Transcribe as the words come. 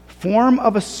form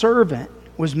of a servant,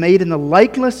 was made in the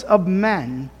likeness of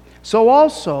men, so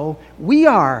also we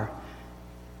are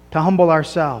to humble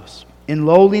ourselves. In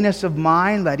lowliness of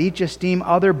mind, let each esteem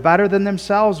other better than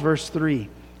themselves, verse 3.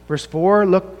 Verse 4,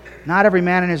 look not every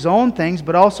man in his own things,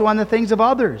 but also on the things of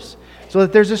others, so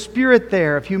that there's a spirit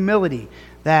there of humility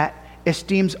that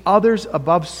esteems others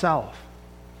above self.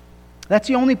 That's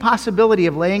the only possibility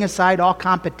of laying aside all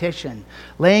competition,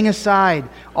 laying aside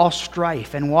all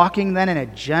strife, and walking then in a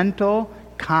gentle,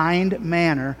 kind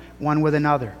manner one with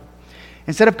another.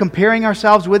 Instead of comparing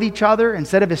ourselves with each other,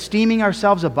 instead of esteeming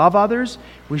ourselves above others,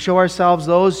 we show ourselves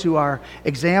those who are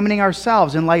examining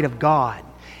ourselves in light of God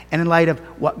and in light of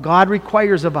what God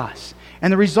requires of us.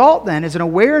 And the result then is an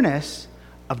awareness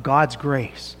of God's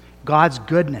grace, God's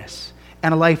goodness,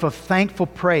 and a life of thankful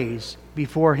praise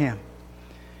before Him.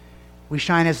 We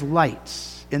shine as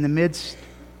lights in the midst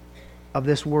of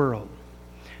this world.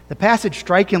 The passage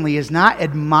strikingly is not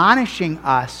admonishing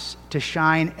us to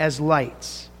shine as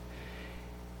lights.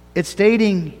 It's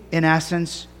stating, in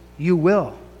essence, you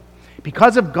will.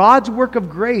 Because of God's work of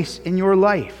grace in your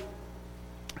life.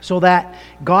 So that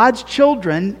God's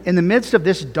children, in the midst of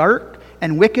this dark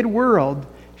and wicked world,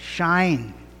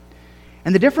 shine.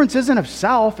 And the difference isn't of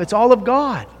self, it's all of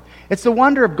God. It's the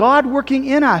wonder of God working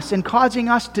in us and causing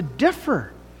us to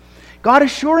differ. God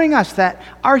assuring us that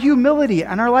our humility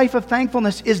and our life of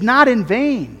thankfulness is not in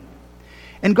vain.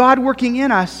 And God working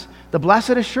in us the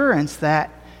blessed assurance that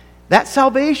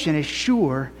salvation is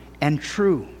sure and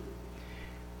true.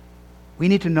 We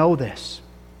need to know this.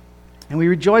 And we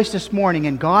rejoice this morning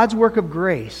in God's work of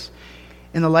grace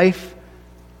in the life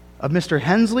of Mr.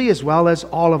 Hensley as well as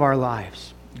all of our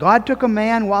lives. God took a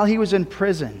man while he was in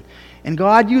prison, and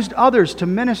God used others to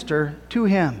minister to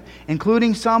him,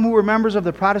 including some who were members of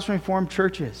the Protestant Reformed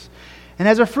churches. And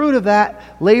as a fruit of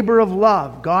that labor of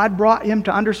love, God brought him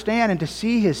to understand and to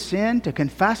see his sin, to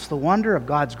confess the wonder of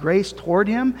God's grace toward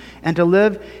him, and to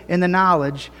live in the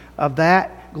knowledge of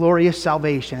that glorious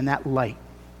salvation and that light.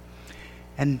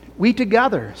 And we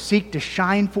together seek to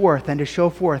shine forth and to show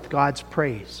forth God's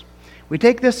praise. We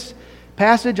take this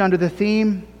passage under the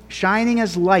theme, shining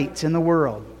as lights in the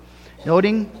world,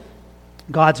 noting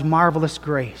God's marvelous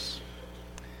grace,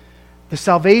 the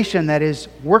salvation that is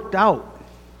worked out,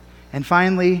 and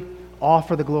finally, all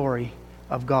for the glory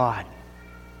of God.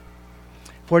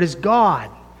 For it is God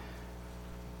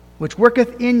which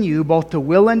worketh in you both to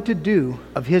will and to do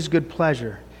of His good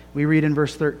pleasure. We read in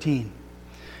verse 13.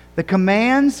 The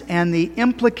commands and the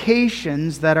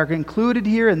implications that are included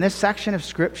here in this section of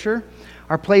Scripture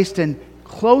are placed in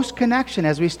close connection,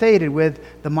 as we stated, with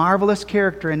the marvelous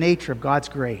character and nature of God's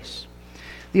grace.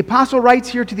 The apostle writes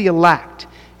here to the elect,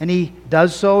 and he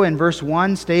does so in verse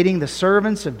 1, stating, the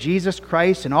servants of Jesus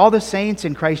Christ and all the saints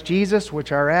in Christ Jesus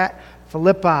which are at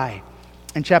Philippi,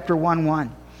 in chapter 1:1.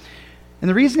 And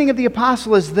the reasoning of the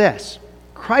apostle is this: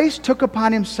 Christ took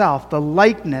upon Himself the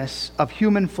likeness of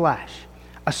human flesh,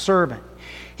 a servant.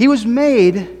 He was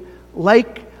made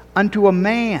like unto a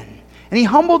man, and He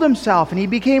humbled Himself, and He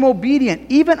became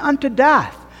obedient even unto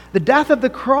death, the death of the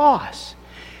cross.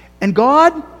 And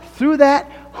God, through that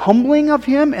humbling of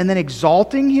Him and then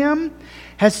exalting Him,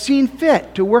 has seen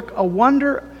fit to work a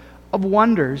wonder of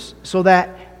wonders, so that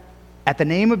at the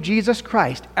name of Jesus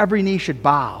Christ, every knee should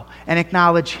bow and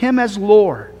acknowledge Him as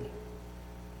Lord.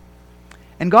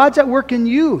 And God's at work in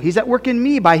you. He's at work in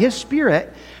me by His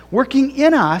Spirit, working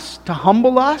in us to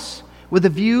humble us with a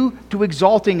view to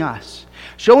exalting us,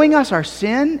 showing us our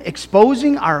sin,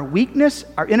 exposing our weakness,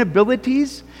 our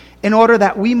inabilities, in order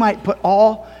that we might put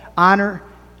all honor,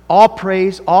 all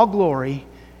praise, all glory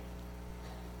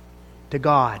to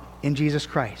God in Jesus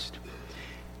Christ.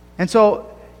 And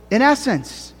so, in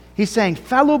essence, he's saying,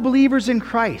 fellow believers in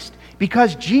Christ,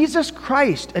 because Jesus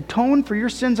Christ atoned for your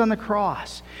sins on the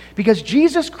cross, because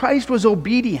Jesus Christ was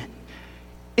obedient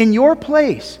in your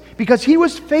place, because He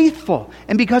was faithful,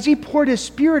 and because He poured His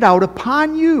Spirit out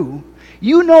upon you,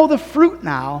 you know the fruit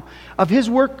now of His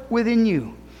work within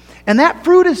you. And that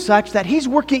fruit is such that He's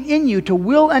working in you to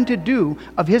will and to do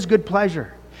of His good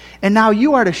pleasure. And now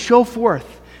you are to show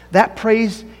forth that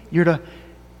praise. You're to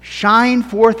shine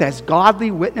forth as godly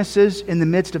witnesses in the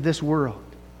midst of this world,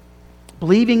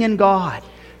 believing in God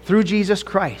through Jesus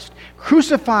Christ,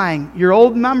 crucifying your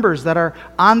old members that are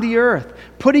on the earth,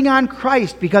 putting on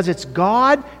Christ, because it's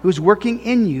God who's working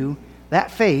in you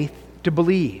that faith to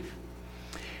believe.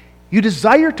 You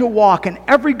desire to walk in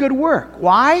every good work.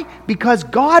 Why? Because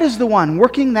God is the one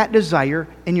working that desire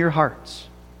in your hearts.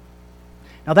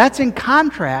 Now that's in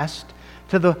contrast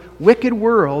to the wicked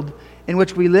world in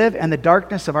which we live and the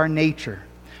darkness of our nature.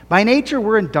 By nature,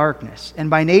 we're in darkness, and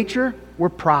by nature, we're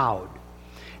proud.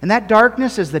 And that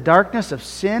darkness is the darkness of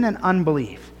sin and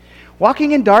unbelief.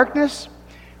 Walking in darkness,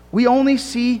 we only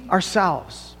see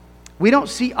ourselves. We don't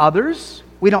see others.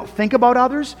 We don't think about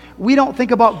others. We don't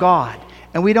think about God.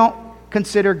 And we don't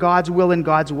consider God's will and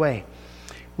God's way.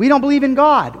 We don't believe in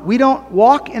God. We don't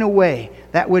walk in a way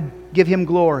that would give Him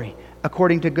glory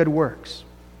according to good works.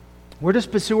 We're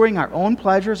just pursuing our own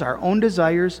pleasures, our own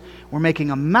desires. We're making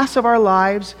a mess of our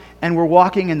lives, and we're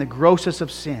walking in the grossest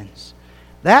of sins.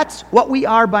 That's what we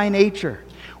are by nature.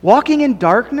 Walking in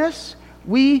darkness,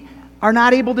 we are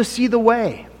not able to see the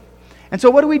way. And so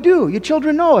what do? You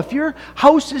children know if your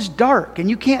house is dark and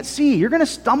you can't see, you're going to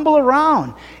stumble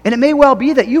around. And it may well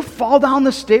be that you fall down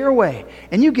the stairway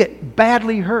and you get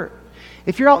badly hurt.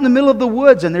 If you're out in the middle of the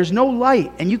woods and there's no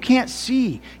light and you can't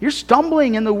see, you're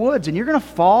stumbling in the woods and you're going to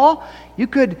fall. You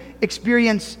could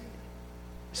experience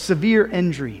severe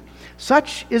injury.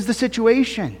 Such is the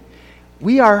situation.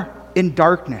 We are in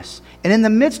darkness. And in the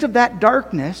midst of that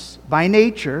darkness, by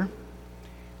nature,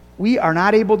 we are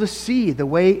not able to see the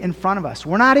way in front of us.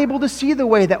 We're not able to see the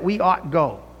way that we ought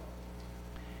go.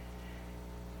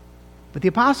 But the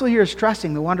apostle here is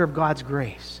stressing the wonder of God's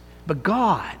grace. But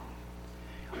God,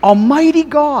 Almighty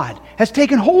God, has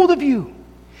taken hold of you.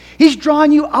 He's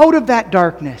drawn you out of that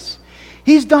darkness.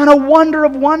 He's done a wonder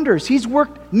of wonders. He's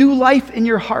worked new life in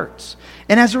your hearts.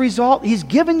 And as a result, He's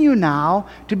given you now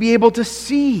to be able to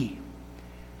see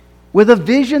with a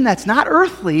vision that's not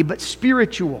earthly, but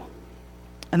spiritual.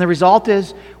 And the result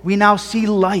is we now see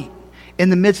light in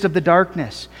the midst of the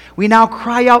darkness. We now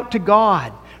cry out to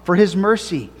God for His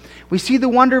mercy. We see the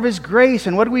wonder of His grace,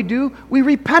 and what do? We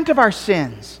repent of our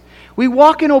sins. We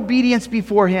walk in obedience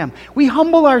before Him. We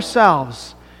humble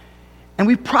ourselves, and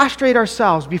we prostrate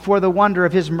ourselves before the wonder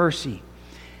of His mercy.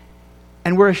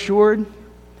 And we're assured,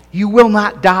 you will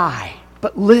not die,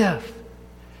 but live.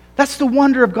 That's the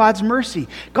wonder of God's mercy.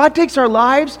 God takes our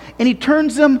lives and He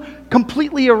turns them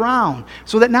completely around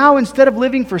so that now instead of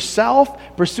living for self,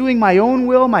 pursuing my own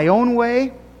will, my own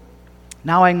way,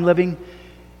 now I'm living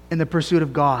in the pursuit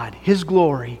of God, His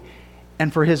glory,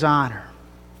 and for His honor.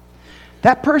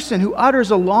 That person who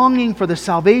utters a longing for the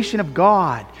salvation of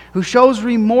God, who shows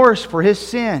remorse for his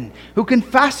sin, who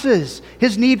confesses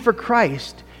his need for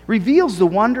Christ, reveals the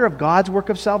wonder of God's work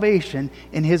of salvation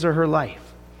in his or her life.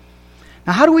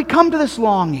 Now, how do we come to this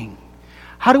longing?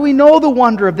 How do we know the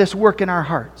wonder of this work in our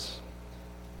hearts?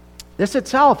 This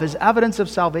itself is evidence of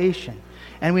salvation,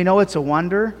 and we know it's a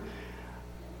wonder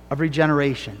of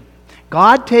regeneration.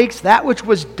 God takes that which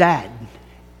was dead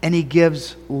and He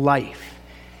gives life.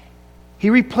 He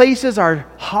replaces our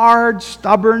hard,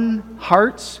 stubborn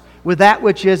hearts with that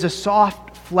which is a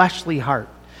soft, fleshly heart.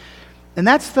 And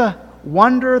that's the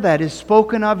wonder that is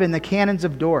spoken of in the Canons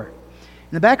of Dort.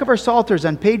 In the back of our Psalters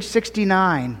on page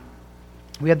 69,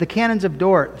 we have the Canons of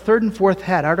Dort, third and fourth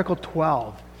head, Article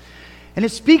 12. And it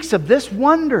speaks of this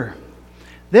wonder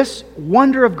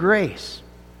of grace.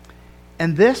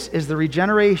 And this is the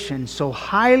regeneration so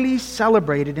highly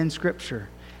celebrated in Scripture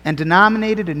and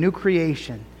denominated a new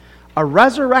creation, a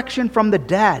resurrection from the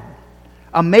dead,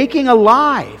 a making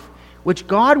alive, which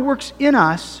God works in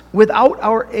us without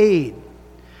our aid.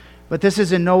 But this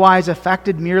is in no wise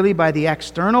affected merely by the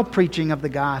external preaching of the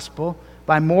gospel,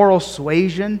 by moral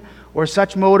suasion, or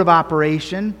such mode of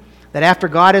operation, that after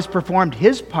God has performed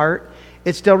His part,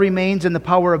 it still remains in the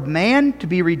power of man to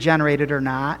be regenerated or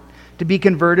not, to be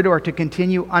converted or to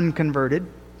continue unconverted.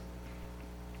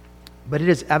 But it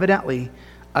is evidently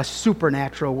a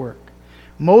supernatural work,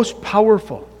 most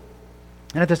powerful,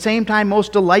 and at the same time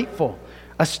most delightful,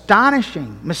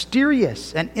 astonishing,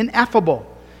 mysterious, and ineffable,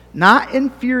 not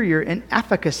inferior in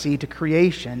efficacy to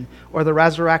creation or the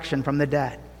resurrection from the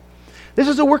dead. This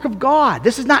is a work of God.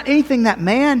 This is not anything that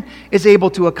man is able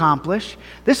to accomplish.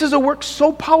 This is a work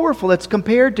so powerful it's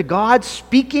compared to God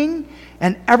speaking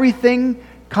and everything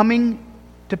coming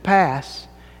to pass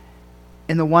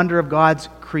in the wonder of God's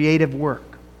creative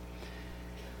work.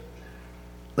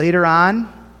 Later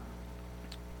on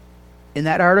in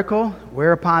that article,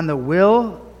 whereupon the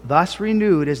will thus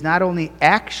renewed is not only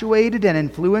actuated and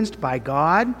influenced by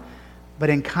God, but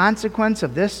in consequence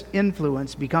of this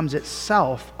influence becomes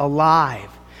itself alive.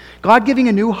 God giving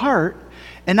a new heart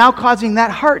and now causing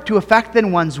that heart to affect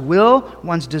then one's will,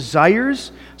 one's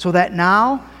desires, so that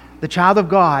now the child of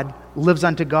God lives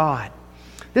unto God.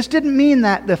 This didn't mean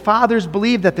that the fathers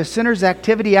believed that the sinner's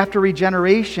activity after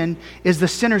regeneration is the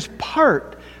sinner's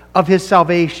part of his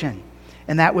salvation.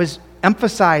 And that was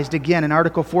emphasized again in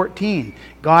Article 14.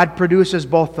 God produces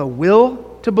both the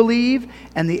will to believe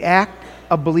and the act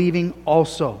of believing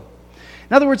also.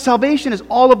 In other words, salvation is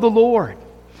all of the Lord.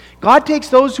 God takes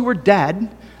those who are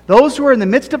dead, those who are in the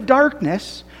midst of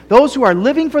darkness, those who are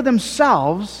living for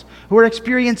themselves, who are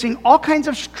experiencing all kinds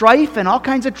of strife and all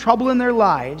kinds of trouble in their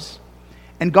lives.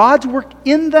 And God's work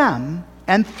in them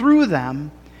and through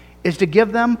them is to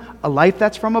give them a life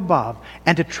that's from above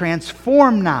and to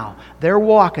transform now their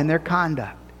walk and their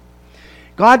conduct.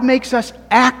 God makes us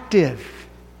active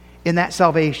in that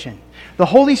salvation. The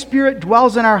Holy Spirit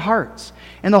dwells in our hearts,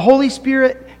 and the Holy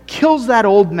Spirit kills that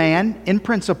old man in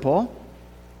principle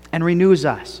and renews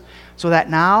us, so that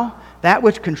now that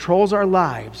which controls our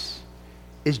lives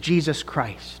is Jesus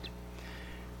Christ.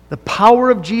 The power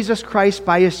of Jesus Christ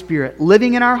by His Spirit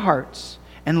living in our hearts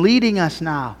and leading us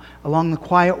now along the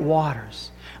quiet waters,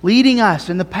 leading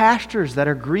us in the pastures that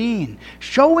are green,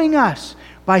 showing us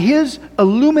by His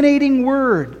illuminating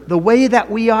word the way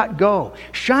that we ought go,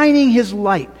 shining His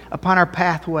light upon our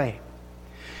pathway.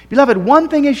 Beloved, one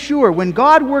thing is sure: when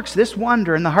God works this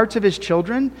wonder in the hearts of His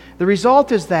children, the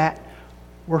result is that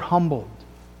we're humbled.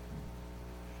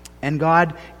 And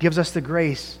God gives us the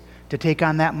grace to take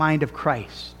on that mind of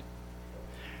Christ.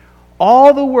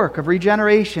 All the work of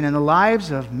regeneration in the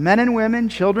lives of men and women,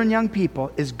 children, young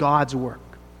people, is God's work.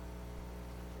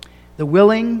 The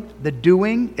willing, the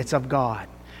doing, it's of God.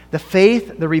 The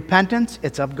faith, the repentance,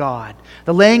 it's of God.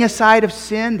 The laying aside of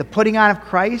sin, the putting on of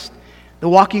Christ, the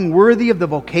walking worthy of the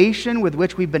vocation with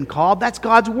which we've been called, that's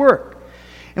God's work.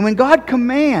 And when God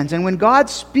commands and when God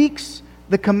speaks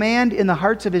the command in the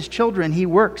hearts of His children, He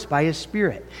works by His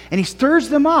Spirit. And He stirs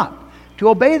them up to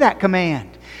obey that command.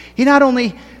 He not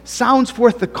only sounds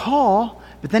forth the call,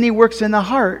 but then He works in the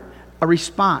heart a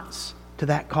response to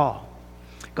that call.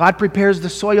 God prepares the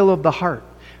soil of the heart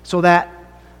so that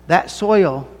that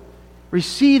soil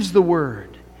receives the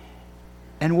word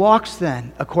and walks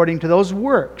then according to those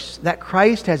works that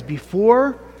Christ has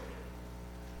before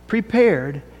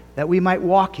prepared that we might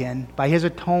walk in by His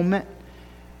atonement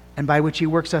and by which He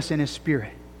works us in His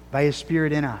Spirit, by His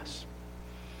Spirit in us.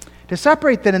 To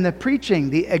separate then in the preaching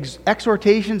the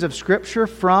exhortations of Scripture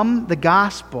from the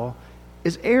gospel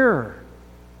is error.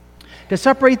 To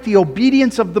separate the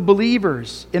obedience of the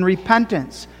believers in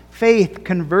repentance, faith,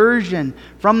 conversion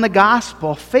from the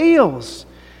gospel fails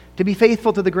to be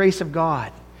faithful to the grace of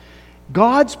God.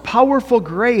 God's powerful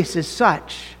grace is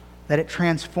such that it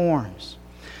transforms.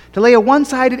 To lay a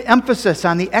one-sided emphasis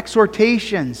on the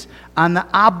exhortations, on the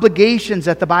obligations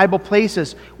that the Bible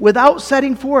places without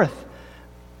setting forth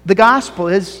the gospel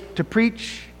is to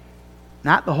preach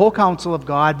not the whole counsel of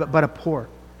God, but a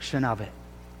portion of it.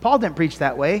 Paul didn't preach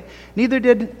that way. Neither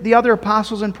did the other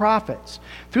apostles and prophets.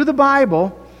 Through the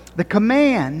Bible, the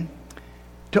command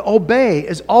to obey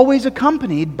is always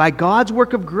accompanied by God's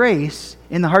work of grace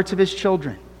in the hearts of His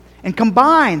children. And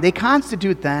combined, they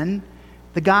constitute then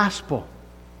the gospel.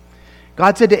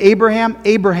 God said to Abraham,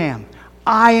 "Abraham,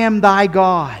 I am thy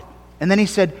God." And then He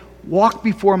said, "Walk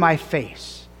before my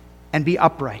face and be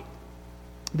upright."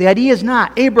 The idea is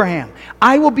not, "Abraham,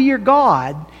 I will be your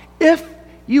God if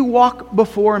you walk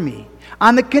before me,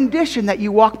 on the condition that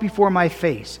you walk before my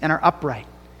face and are upright."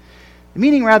 The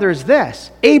meaning rather is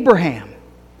this: "Abraham,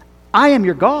 I am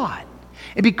your God.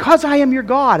 And because I am your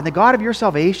God and the God of your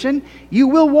salvation, you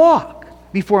will walk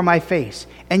before my face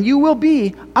and you will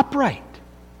be upright."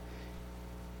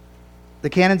 The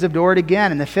Canons of Dort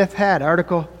again in the fifth head,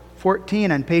 Article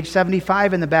 14 on page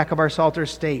 75 in the back of our Psalter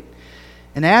state.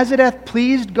 "And as it hath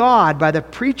pleased God by the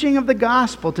preaching of the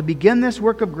gospel to begin this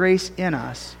work of grace in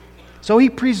us, so He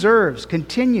preserves,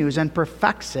 continues, and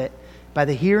perfects it by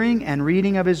the hearing and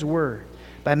reading of His word,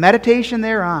 by meditation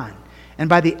thereon, and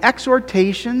by the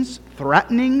exhortations,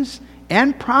 threatenings,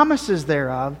 and promises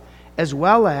thereof, as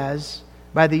well as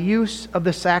by the use of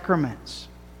the sacraments.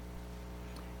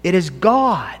 It is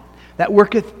God that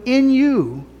worketh in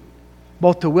you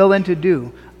both to will and to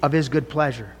do of His good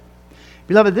pleasure."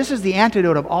 Beloved, this is the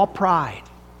antidote of all pride.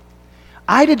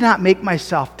 I did not make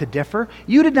myself to differ.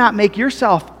 You did not make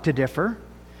yourself to differ.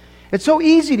 It's so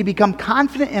easy to become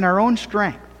confident in our own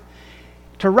strength,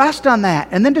 to rest on that,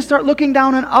 and then to start looking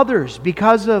down on others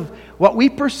because of what we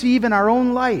perceive in our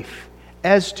own life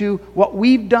as to what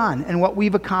we've done and what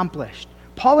we've accomplished.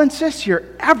 Paul insists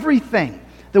here, everything,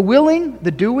 the willing,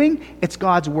 the doing, it's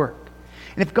God's work.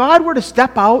 And if God were to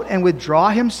step out and withdraw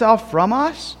Himself from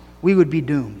us, we would be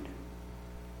doomed.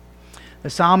 The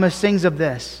psalmist sings of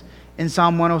this in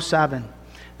Psalm 107.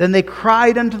 "Then they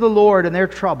cried unto the Lord in their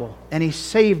trouble, and He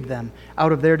saved them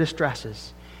out of their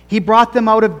distresses. He brought them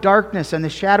out of darkness and the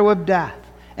shadow of death,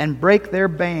 and brake their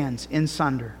bands in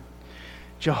sunder."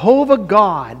 Jehovah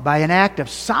God, by an act of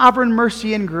sovereign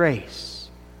mercy and grace,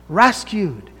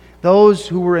 rescued those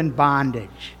who were in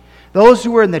bondage, those who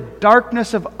were in the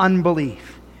darkness of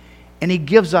unbelief, and He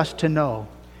gives us to know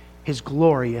His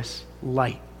glorious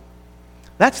light.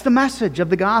 That's the message of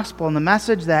the gospel and the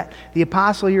message that the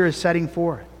apostle here is setting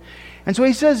forth. And so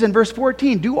he says in verse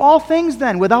 14, do all things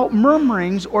then without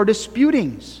murmurings or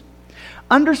disputings,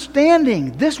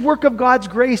 understanding this work of God's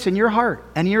grace in your heart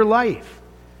and in your life.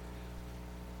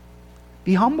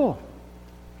 Be humble.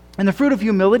 And the fruit of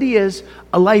humility is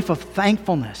a life of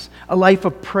thankfulness, a life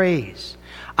of praise.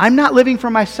 I'm not living for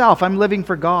myself, I'm living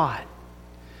for God.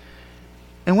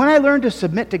 And when I learn to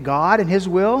submit to God and His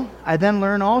will, I then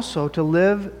learn also to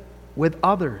live with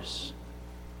others.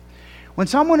 When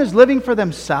someone is living for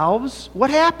themselves, what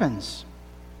happens?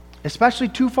 Especially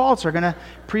two faults are going to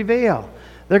prevail.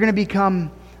 They're going to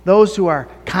become those who are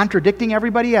contradicting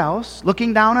everybody else,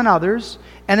 looking down on others,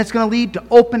 and it's going to lead to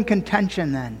open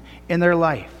contention then in their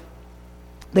life.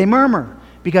 They murmur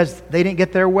because they didn't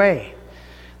get their way.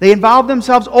 They involve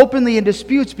themselves openly in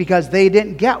disputes because they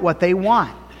didn't get what they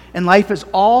want. And life is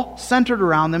all centered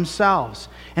around themselves.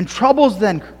 And troubles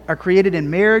then are created in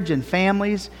marriage and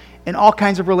families and all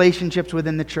kinds of relationships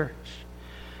within the church.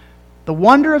 The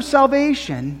wonder of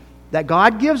salvation that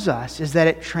God gives us is that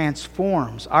it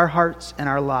transforms our hearts and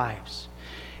our lives.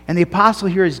 And the apostle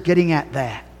here is getting at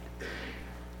that.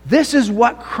 This is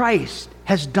what Christ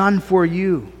has done for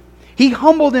you. He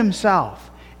humbled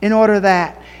Himself in order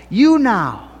that you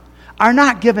now are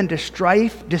not given to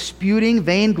strife, disputing,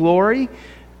 vainglory,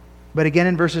 but again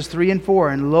in verses 3 and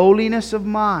 4, in lowliness of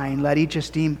mind, let each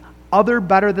esteem other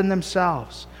better than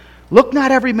themselves. Look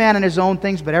not every man on his own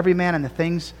things, but every man on the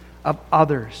things of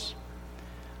others.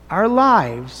 Our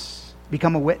lives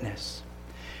become a witness.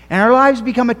 And our lives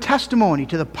become a testimony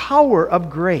to the power of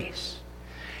grace.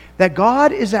 That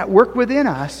God is at work within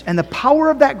us, and the power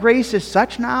of that grace is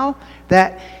such now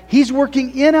that He's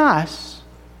working in us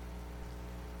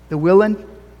the will and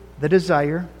the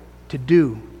desire to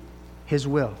do His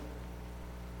will.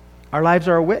 Our lives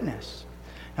are a witness.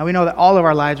 Now we know that all of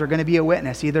our lives are going to be a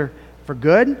witness, either for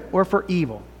good or for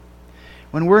evil.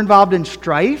 When we're involved in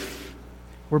strife,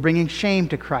 we're bringing shame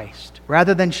to Christ.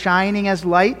 Rather than shining as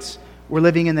lights, we're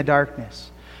living in the darkness.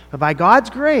 But by God's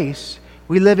grace,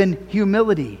 we live in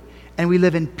humility and we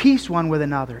live in peace one with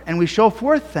another. And we show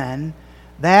forth then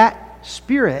that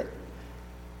spirit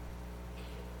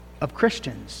of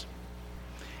Christians.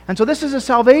 And so this is a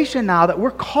salvation now that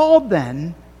we're called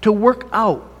then to work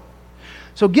out.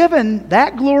 So given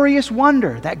that glorious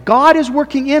wonder that God is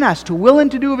working in us to will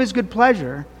and to do of His good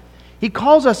pleasure, He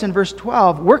calls us in verse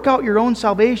 12, work out your own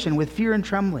salvation with fear and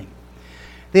trembling.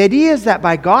 The idea is that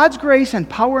by God's grace and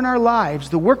power in our lives,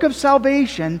 the work of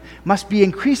salvation must be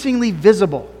increasingly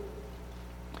visible.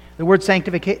 The word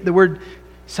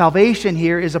salvation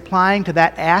here is applying to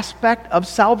that aspect of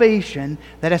salvation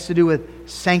that has to do with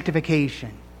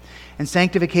sanctification. And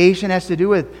sanctification has to do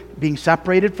with being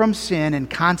separated from sin and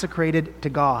consecrated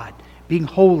to God, being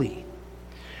holy.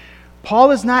 Paul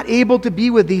is not able to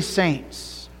be with these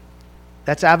saints.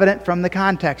 That's evident from the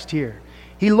context here.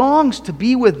 He longs to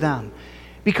be with them.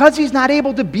 Because he's not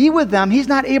able to be with them, he's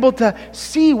not able to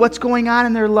see what's going on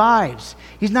in their lives.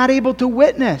 He's not able to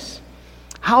witness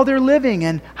how they're living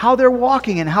and how they're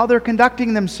walking and how they're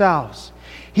conducting themselves.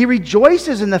 He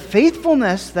rejoices in the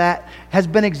faithfulness that has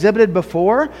been exhibited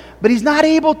before, but he's not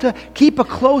able to keep a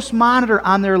close monitor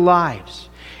on their lives.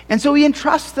 And so he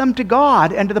entrusts them to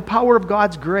God and to the power of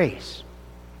God's grace.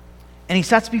 And he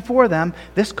sets before them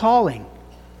this calling.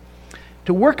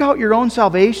 To work out your own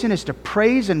salvation is to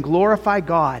praise and glorify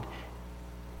God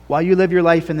while you live your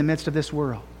life in the midst of this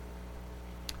world.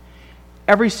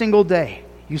 Every single day,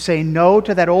 you say no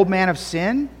to that old man of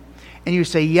sin, and you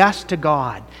say yes to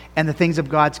God and the things of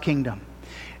God's kingdom.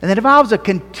 And it involves a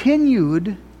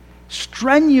continued,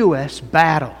 strenuous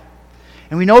battle.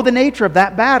 And we know the nature of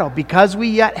that battle because we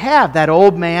yet have that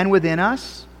old man within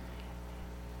us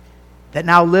that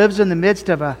now lives in the midst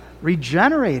of a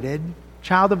regenerated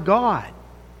child of God.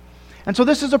 And so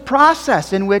this is a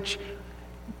process in which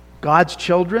God's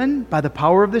children, by the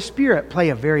power of the Spirit, play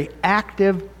a very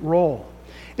active role.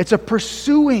 It's a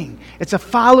pursuing. It's a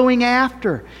following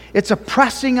after. It's a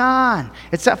pressing on.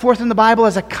 It's set forth in the Bible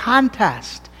as a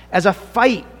contest, as a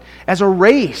fight, as a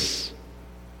race.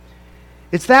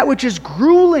 It's that which is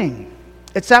grueling.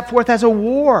 It's set forth as a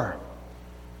war.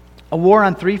 A war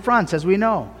on three fronts, as we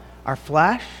know. Our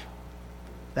flesh,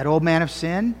 that old man of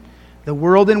sin, the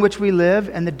world in which we live,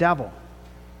 and the devil.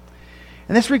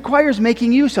 And this requires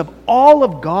making use of all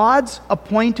of God's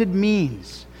appointed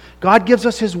means. God gives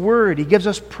us His Word. He gives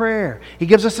us prayer. He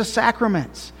gives us the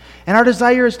sacraments. And our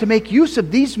desire is to make use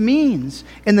of these means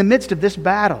in the midst of this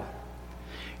battle.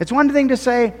 It's one thing to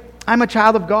say, I'm a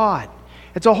child of God.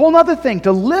 It's a whole other thing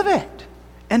to live it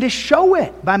and to show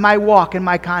it by my walk and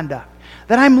my conduct,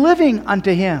 that I'm living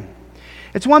unto Him.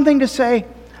 It's one thing to say,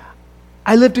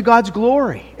 I live to God's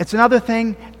glory. It's another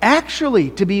thing,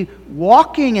 actually, to be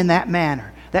walking in that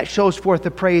manner that shows forth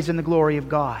the praise and the glory of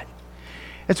God.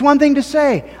 It's one thing to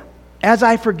say, as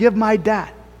I forgive my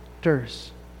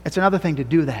debtors. It's another thing to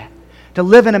do that. To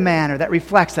live in a manner that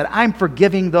reflects that I'm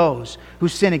forgiving those who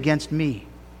sin against me.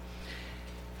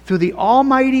 Through the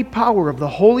almighty power of the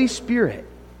Holy Spirit,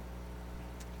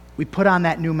 we put on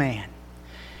that new man.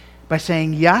 By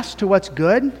saying yes to what's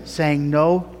good, saying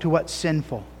no to what's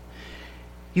sinful.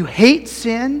 You hate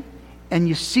sin and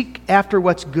you seek after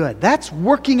what's good. That's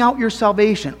working out your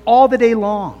salvation all the day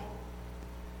long.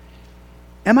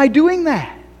 Am I doing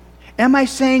that? Am I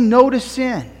saying no to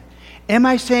sin? Am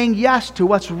I saying yes to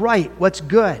what's right, what's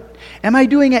good? Am I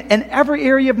doing it in every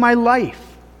area of my life?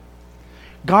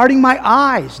 Guarding my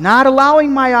eyes, not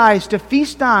allowing my eyes to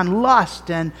feast on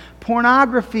lust and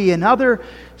pornography and other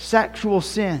sexual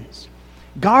sins.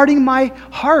 Guarding my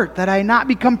heart that I not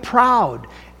become proud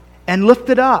and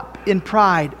lifted up in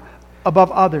pride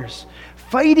above others.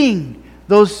 Fighting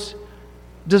those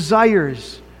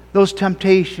desires, those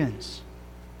temptations.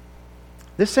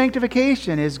 This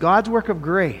sanctification is God's work of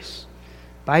grace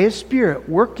by His Spirit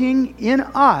working in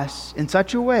us in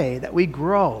such a way that we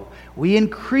grow, we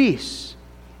increase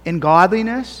in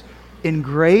godliness, in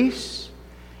grace,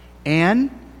 and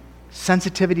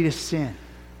sensitivity to sin.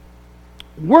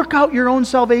 Work out your own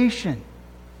salvation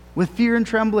with fear and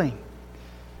trembling.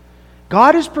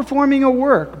 God is performing a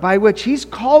work by which He's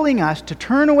calling us to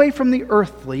turn away from the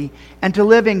earthly and to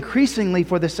live increasingly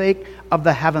for the sake of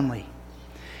the heavenly.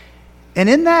 And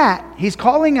in that, He's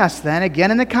calling us then,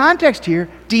 again in the context here,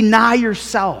 deny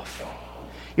yourself.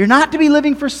 You're not to be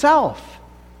living for self.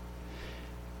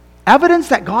 Evidence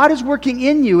that God is working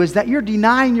in you is that you're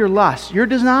denying your lusts. You're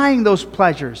denying those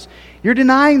pleasures. You're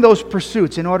denying those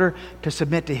pursuits in order to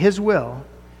submit to His will,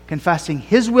 confessing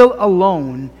His will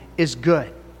alone is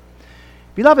good.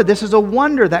 Beloved, this is a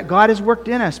wonder that God has worked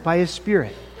in us by His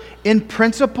Spirit. In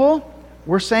principle,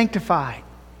 we're sanctified.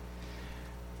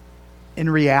 In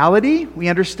reality, we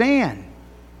understand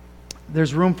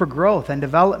there's room for growth and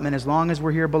development as long as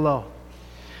we're here below.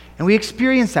 And we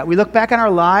experience that. We look back on our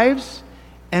lives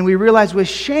and we realize with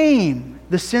shame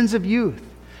the sins of youth,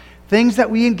 things that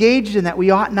we engaged in that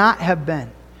we ought not have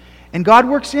been. And God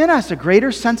works in us a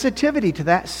greater sensitivity to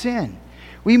that sin.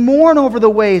 We mourn over the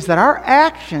ways that our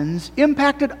actions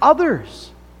impacted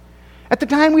others. At the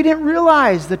time, we didn't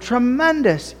realize the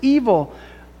tremendous evil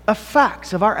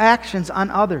effects of our actions on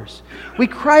others. We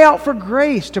cry out for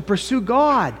grace to pursue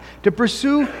God, to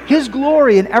pursue His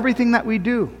glory in everything that we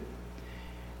do.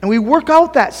 And we work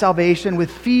out that salvation with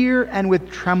fear and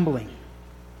with trembling,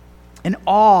 an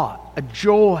awe, a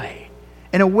joy,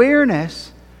 an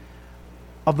awareness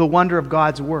of the wonder of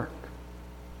God's work.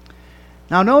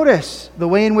 Now notice the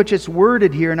way in which it's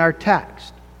worded here in our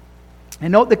text.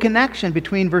 And note the connection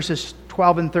between verses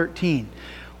 12 and 13.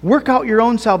 Work out your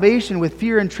own salvation with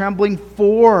fear and trembling,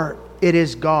 for it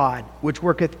is God which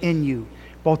worketh in you,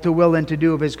 both to will and to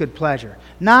do of His good pleasure.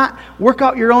 Not work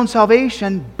out your own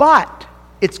salvation, but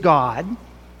it's God.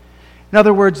 In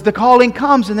other words, the calling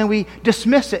comes and then we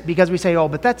dismiss it because we say, oh,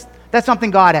 but that's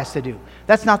something God has to do.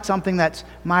 That's not something that's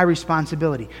my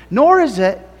responsibility. Nor is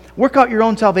it work out your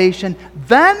own salvation,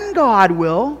 then God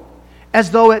will,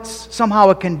 as though it's somehow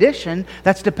a condition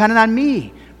that's dependent on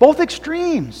me. Both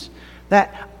extremes.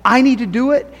 That I need to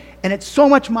do it, and it's so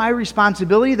much my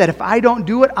responsibility that if I don't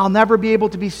do it, I'll never be able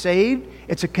to be saved.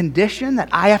 It's a condition that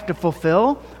I have to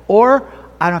fulfill, or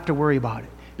I don't have to worry about it.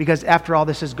 Because after all,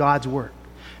 this is God's work.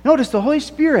 Notice the Holy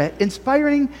Spirit,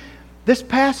 inspiring this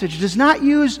passage, does not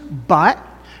use but,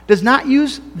 does not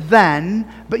use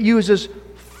then, but uses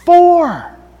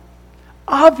for.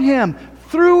 Of Him,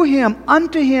 through Him,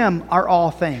 unto Him are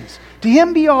all things. To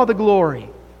Him be all the glory.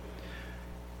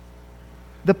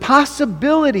 The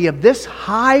possibility of this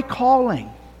high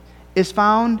calling is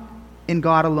found in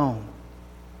God alone.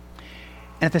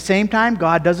 And at the same time,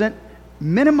 God doesn't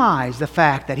minimize the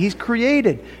fact that He's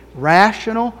created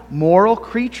rational, moral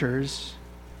creatures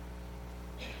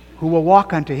who will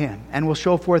walk unto Him and will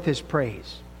show forth His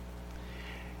praise.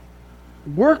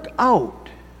 Work out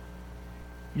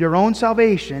your own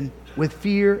salvation with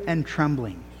fear and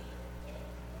trembling.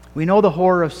 We know the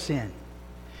horror of sin,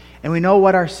 and we know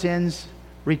what our sins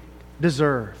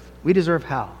deserve. We deserve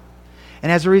hell.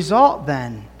 And as a result,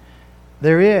 then,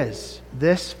 there is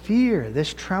this fear,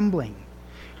 this trembling.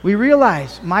 We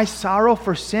realize my sorrow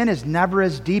for sin is never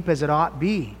as deep as it ought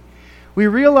be. We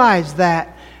realize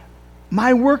that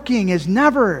my working is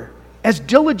never as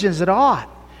diligent as it ought.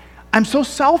 I'm so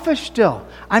selfish still.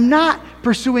 I'm not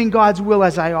pursuing God's will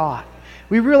as I ought.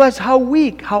 We realize how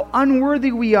weak, how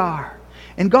unworthy we are.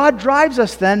 And God drives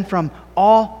us then from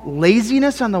all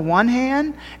laziness on the one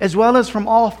hand, as well as from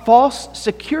all false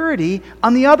security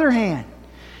on the other hand.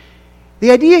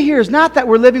 The idea here is not that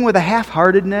we're living with a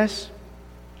half-heartedness,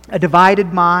 a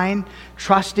divided mind,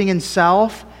 trusting in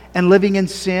self and living in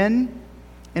sin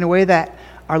in a way that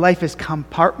our life is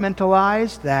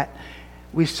compartmentalized, that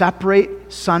we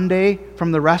separate Sunday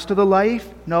from the rest of the life.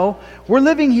 No, we're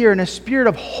living here in a spirit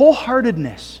of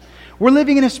wholeheartedness. We're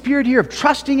living in a spirit here of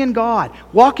trusting in God,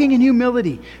 walking in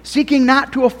humility, seeking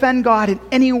not to offend God in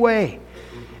any way.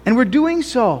 And we're doing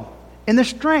so in the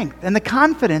strength and the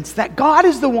confidence that God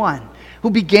is the one who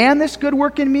began this good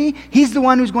work in me. He's the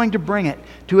one who's going to bring it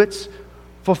to its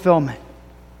fulfillment.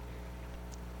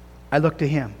 I look to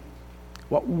Him.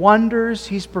 What wonders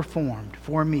He's performed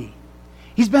for me.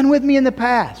 He's been with me in the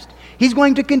past. He's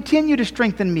going to continue to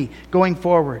strengthen me going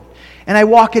forward. And I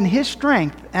walk in His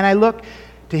strength, and I look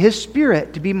to His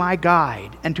Spirit to be my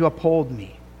guide and to uphold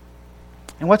me.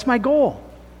 And what's my goal?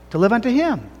 To live unto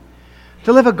Him.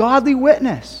 To live a godly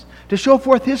witness. To show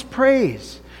forth His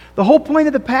praise. The whole point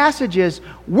of the passage is,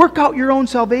 work out your own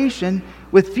salvation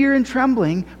with fear and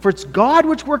trembling, for it's God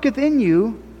which worketh in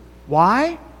you.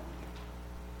 Why?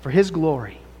 For His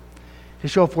glory. To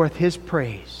show forth His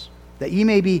praise. That ye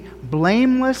may be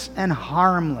blameless and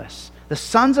harmless, the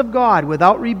sons of God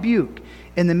without rebuke,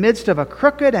 in the midst of a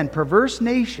crooked and perverse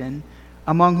nation,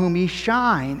 among whom ye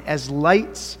shine as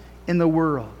lights in the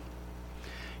world.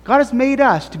 God has made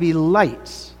us to be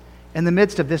lights in the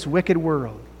midst of this wicked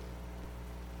world.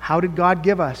 How did God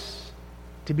give us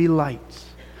to be lights?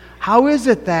 How is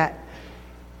it that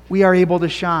we are able to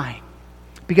shine?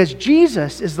 Because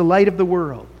Jesus is the light of the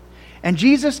world. And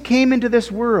Jesus came into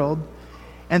this world,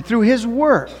 and through His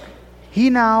work, He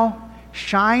now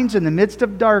shines in the midst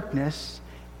of darkness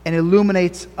and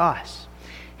illuminates us.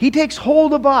 He takes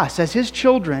hold of us as His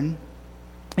children,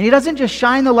 and He doesn't just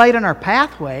shine the light on our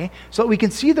pathway so that we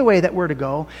can see the way that we're to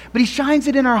go, but He shines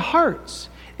it in our hearts,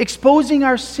 exposing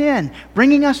our sin,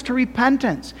 bringing us to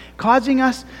repentance, causing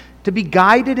us to be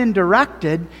guided and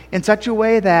directed in such a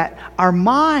way that our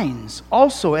minds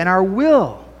also and our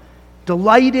will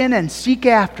delight in and seek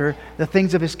after the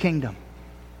things of His kingdom.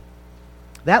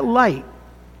 That light,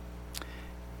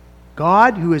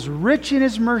 God, who is rich in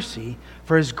His mercy,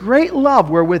 for His great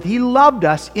love wherewith He loved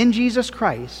us in Jesus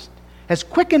Christ, has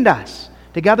quickened us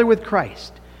together with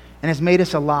Christ and has made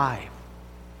us alive.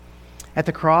 At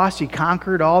the cross, He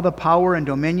conquered all the power and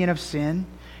dominion of sin,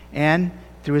 and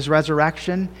through His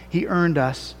resurrection, He earned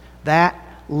us that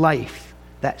life,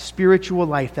 that spiritual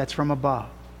life that's from above.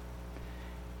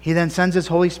 He then sends His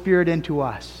Holy Spirit into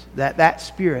us, that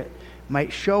Spirit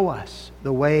might show us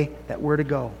the way that we're to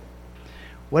go.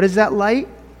 What is that light?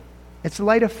 It's the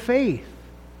light of faith.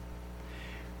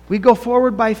 We go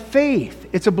forward by faith.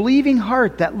 It's a believing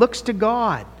heart that looks to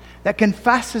God, that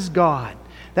confesses God,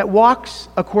 that walks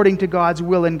according to God's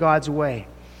will and God's way.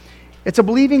 It's a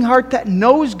believing heart that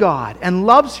knows God and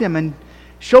loves Him and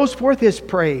shows forth His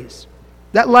praise.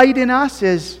 That light in us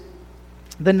is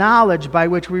the knowledge by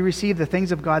which we receive the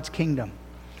things of God's kingdom.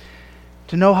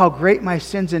 To know how great my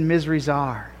sins and miseries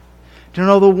are. To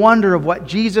know the wonder of what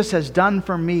Jesus has done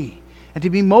for me. And to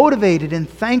be motivated in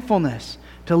thankfulness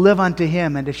to live unto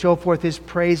Him and to show forth His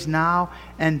praise now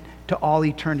and to all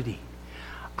eternity.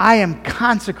 I am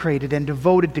consecrated and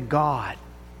devoted to God.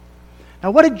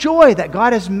 Now what a joy that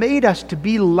God has made us to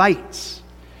be lights.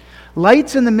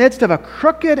 Lights in the midst of a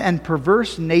crooked and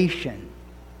perverse nation.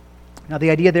 Now the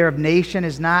idea there of nation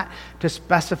is not to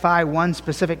specify one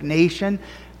specific nation,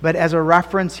 but as a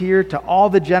reference here to all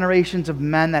the generations of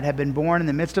men that have been born in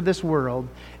the midst of this world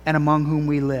and among whom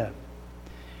we live.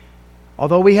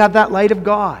 Although we have that light of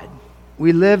God,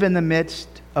 we live in the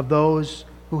midst of those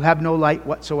who have no light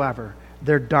whatsoever.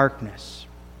 Their darkness.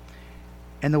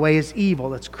 And the way is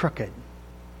evil, it's crooked.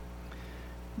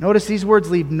 Notice these words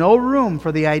leave no room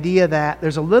for the idea that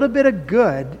there's a little bit of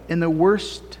good in the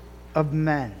worst of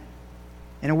men.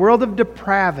 In a world of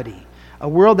depravity, a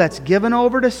world that's given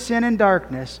over to sin and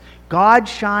darkness, God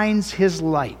shines His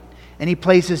light. And He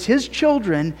places His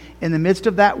children in the midst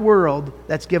of that world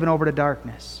that's given over to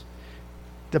darkness.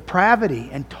 Depravity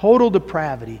and total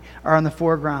depravity are on the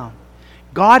foreground.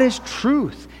 God is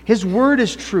truth. His word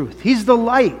is truth. He's the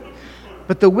light.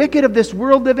 But the wicked of this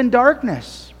world live in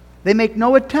darkness. They make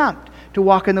no attempt to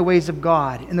walk in the ways of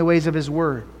God, in the ways of His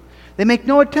word. They make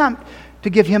no attempt to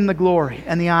give Him the glory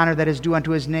and the honor that is due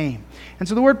unto His name. And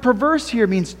so the word perverse here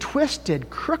means twisted,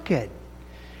 crooked.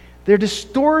 They're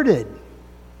distorted.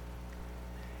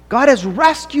 God has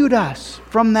rescued us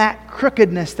from that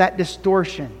crookedness, that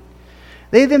distortion.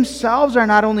 They themselves are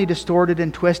not only distorted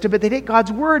and twisted, but they take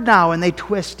God's word now and they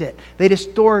twist it. They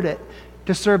distort it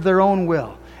to serve their own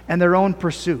will and their own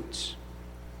pursuits.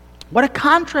 What a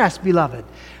contrast, beloved,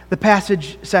 the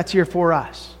passage sets here for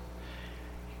us.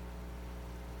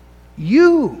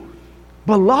 You,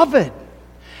 beloved,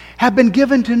 have been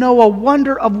given to know a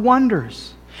wonder of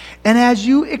wonders. And as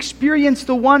you experience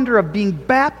the wonder of being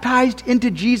baptized into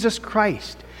Jesus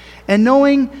Christ and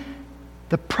knowing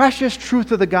the precious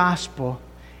truth of the gospel,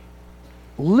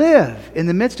 live in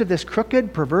the midst of this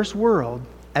crooked, perverse world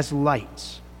as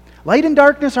lights. Light and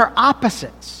darkness are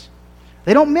opposites.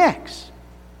 They don't mix.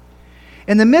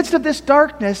 In the midst of this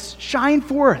darkness, shine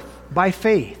forth by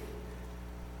faith.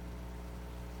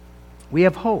 We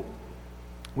have hope.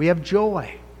 We have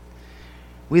joy.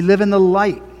 We live in the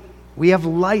light. We have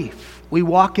life. We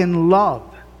walk in love.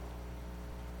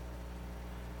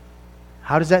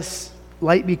 How does that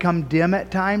light become dim at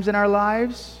times in our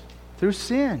lives? Through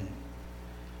sin.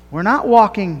 We're not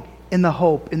walking in the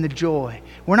hope, in the joy.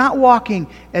 We're not walking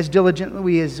as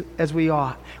diligently as we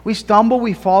ought. We stumble,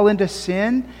 we fall into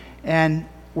sin, and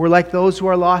we're like those who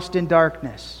are lost in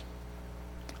darkness.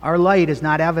 Our light is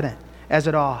not evident as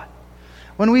it ought.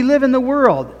 When we live in the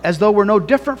world as though we're no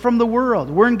different from the world,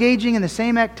 we're engaging in the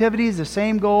same activities, the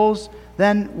same goals,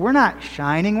 then we're not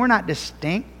shining, we're not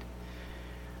distinct.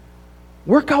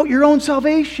 Work out your own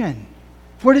salvation,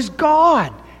 for it is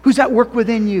God who's at work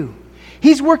within you.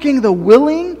 He's working the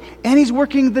willing and He's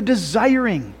working the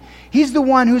desiring. He's the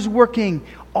one who's working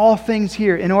all things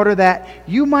here in order that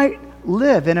you might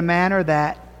live in a manner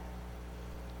that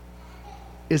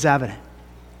is evident,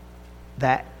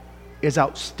 that is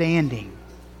outstanding.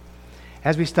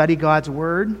 As we study God's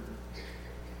Word,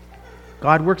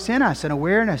 God works in us an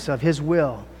awareness of His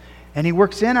will, and He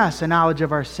works in us a knowledge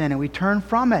of our sin, and we turn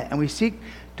from it, and we seek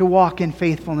to walk in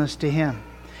faithfulness to Him.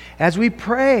 As we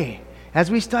pray,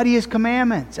 as we study His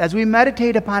commandments, as we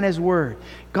meditate upon His Word,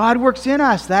 God works in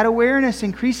us that awareness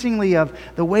increasingly of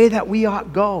the way that we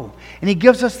ought go. And He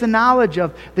gives us the knowledge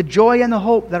of the joy and the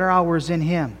hope that are ours in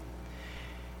Him.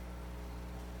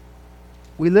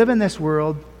 We live in this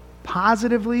world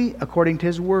positively according to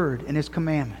His Word and His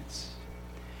commandments.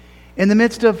 In the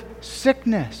midst of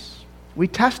sickness, we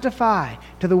testify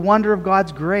to the wonder of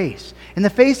God's grace. In the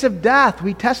face of death,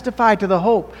 we testify to the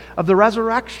hope of the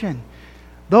resurrection.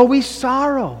 Though we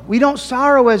sorrow, we don't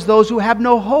sorrow as those who have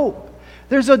no hope.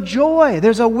 There's a joy,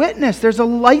 there's a witness, there's a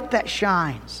light that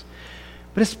shines.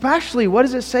 But especially, what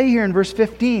does it say here in verse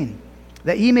 15?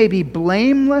 That ye may be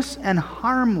blameless and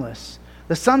harmless,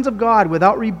 the sons of God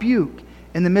without rebuke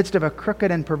in the midst of a crooked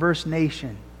and perverse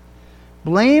nation.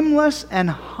 Blameless and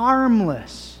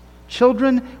harmless,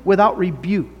 children without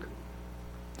rebuke.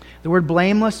 The word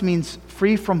blameless means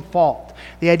free from fault.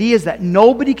 The idea is that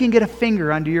nobody can get a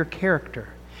finger under your character.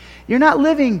 You're not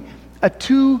living a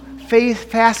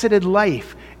two-faceted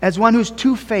life as one who's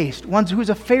two-faced, one who's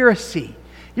a Pharisee.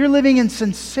 You're living in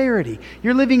sincerity.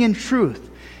 You're living in truth.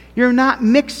 You're not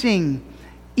mixing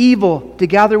evil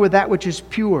together with that which is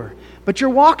pure. But you're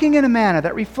walking in a manner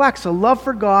that reflects a love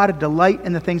for God, a delight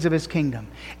in the things of His kingdom.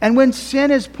 And when sin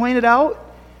is pointed out,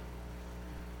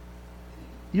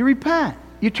 you repent.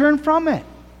 You turn from it.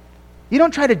 You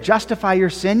don't try to justify your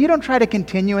sin. You don't try to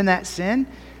continue in that sin.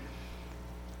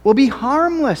 We'll be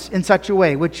harmless in such a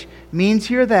way, which means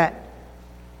here that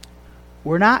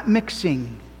we're not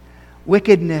mixing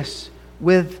wickedness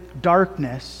with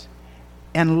darkness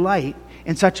and light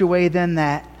in such a way then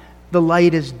that the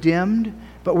light is dimmed,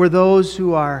 but we're those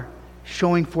who are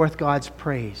showing forth God's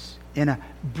praise in a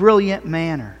brilliant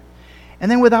manner. And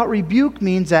then without rebuke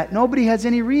means that nobody has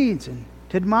any reason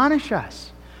to admonish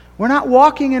us. We're not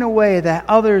walking in a way that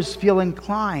others feel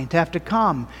inclined to have to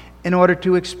come in order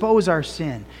to expose our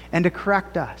sin and to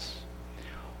correct us.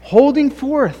 Holding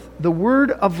forth the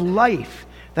word of life,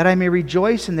 that I may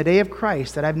rejoice in the day of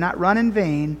Christ, that I have not run in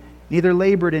vain, neither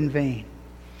labored in vain.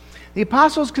 The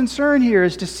apostle's concern here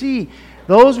is to see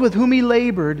those with whom he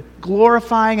labored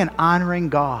glorifying and honoring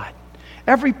God.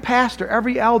 Every pastor,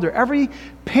 every elder, every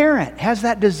parent has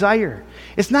that desire.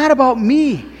 It's not about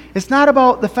me. It's not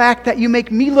about the fact that you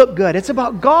make me look good. It's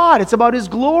about God. It's about His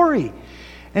glory.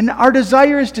 And our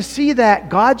desire is to see that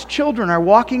God's children are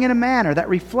walking in a manner that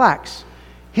reflects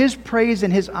His praise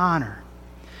and His honor.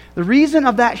 The reason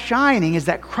of that shining is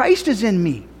that Christ is in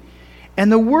me.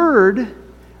 And the Word,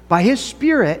 by His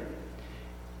Spirit,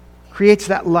 creates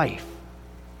that life.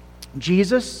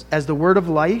 Jesus, as the Word of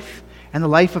life, and the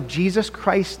life of Jesus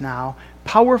Christ now,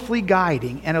 powerfully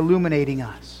guiding and illuminating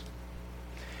us.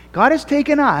 God has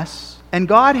taken us, and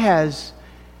God has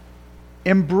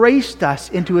embraced us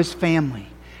into His family.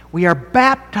 We are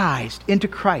baptized into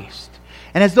Christ.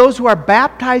 And as those who are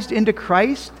baptized into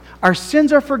Christ, our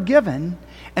sins are forgiven,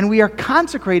 And we are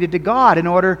consecrated to God in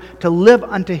order to live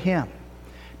unto Him,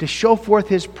 to show forth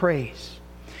His praise.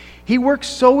 He works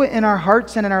so in our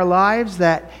hearts and in our lives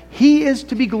that He is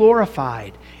to be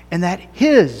glorified, and that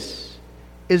His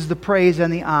is the praise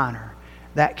and the honor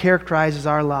that characterizes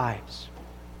our lives.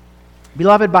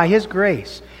 Beloved, by His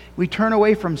grace, we turn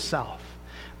away from self.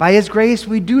 By His grace,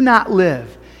 we do not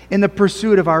live in the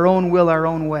pursuit of our own will, our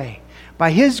own way.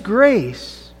 By His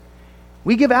grace,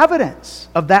 we give evidence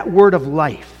of that word of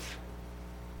life.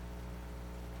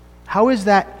 How is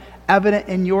that evident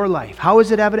in your life? How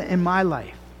is it evident in my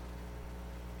life?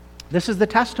 This is the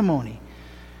testimony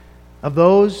of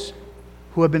those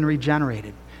who have been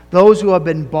regenerated, those who have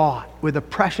been bought with the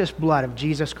precious blood of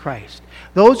Jesus Christ,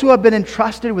 those who have been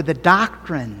entrusted with the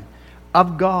doctrine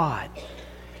of God,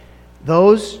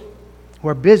 those who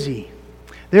are busy.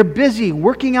 They're busy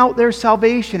working out their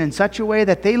salvation in such a way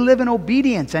that they live in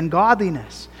obedience and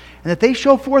godliness, and that they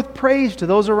show forth praise to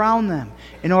those around them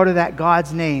in order that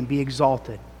God's name be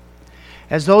exalted.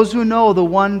 As those who know the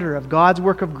wonder of God's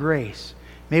work of grace,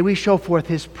 may we show forth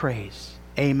His praise.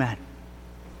 Amen.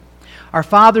 Our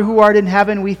Father who art in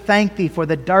heaven, we thank Thee for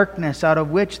the darkness out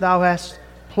of which Thou hast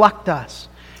plucked us.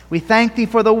 We thank Thee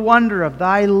for the wonder of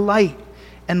Thy light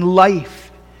and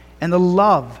life and the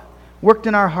love worked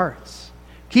in our hearts.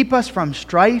 Keep us from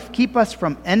strife, keep us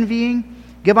from envying.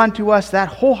 Give unto us that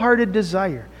wholehearted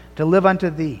desire to live unto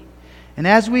Thee. And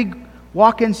as we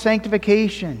walk in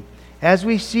sanctification, as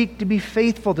we seek to be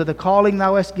faithful to the calling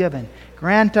Thou hast given,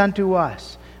 grant unto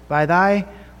us by Thy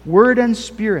word and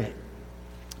Spirit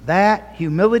that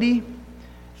humility,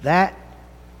 that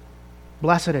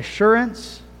blessed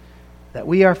assurance that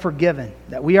we are forgiven,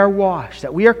 that we are washed,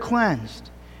 that we are cleansed,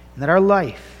 and that our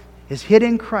life is hid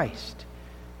in Christ,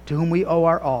 to whom we owe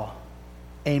our all.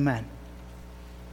 Amen.